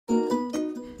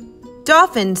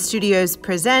Dolphin Studios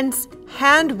presents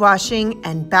hand washing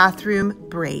and bathroom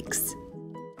breaks.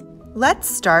 Let's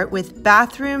start with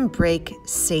bathroom break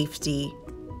safety.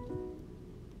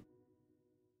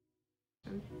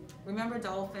 Remember,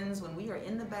 dolphins, when we are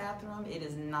in the bathroom, it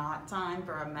is not time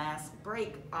for a mask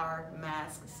break. Our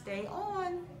masks stay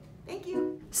on. Thank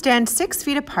you. Stand 6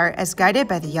 feet apart as guided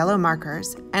by the yellow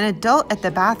markers. An adult at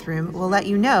the bathroom will let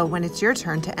you know when it's your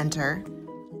turn to enter.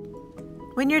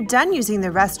 When you're done using the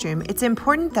restroom, it's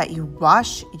important that you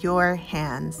wash your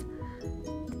hands.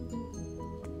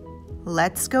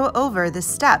 Let's go over the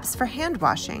steps for hand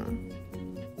washing.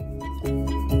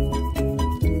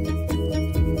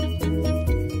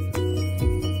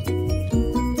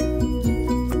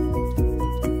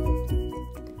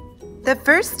 The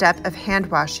first step of hand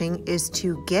washing is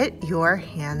to get your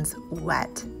hands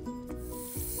wet.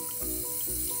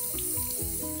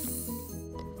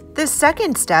 The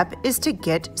second step is to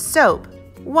get soap.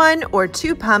 1 or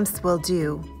 2 pumps will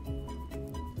do.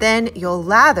 Then you'll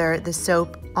lather the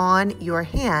soap on your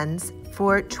hands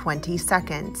for 20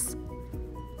 seconds,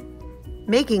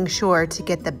 making sure to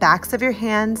get the backs of your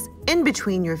hands in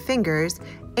between your fingers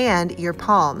and your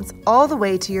palms all the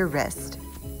way to your wrist.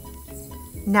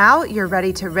 Now you're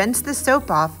ready to rinse the soap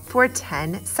off for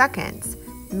 10 seconds.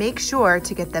 Make sure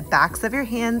to get the backs of your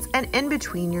hands and in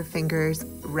between your fingers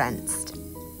rinsed.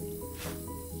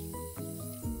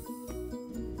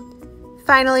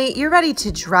 Finally, you're ready to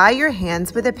dry your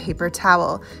hands with a paper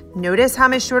towel. Notice how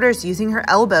Ms. Shorter is using her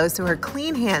elbows so her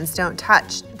clean hands don't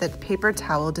touch the paper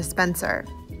towel dispenser.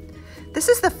 This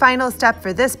is the final step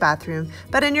for this bathroom,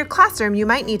 but in your classroom, you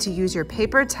might need to use your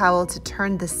paper towel to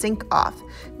turn the sink off.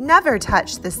 Never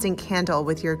touch the sink handle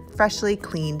with your freshly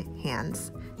cleaned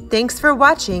hands. Thanks for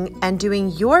watching and doing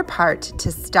your part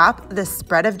to stop the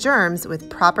spread of germs with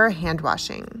proper hand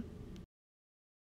washing.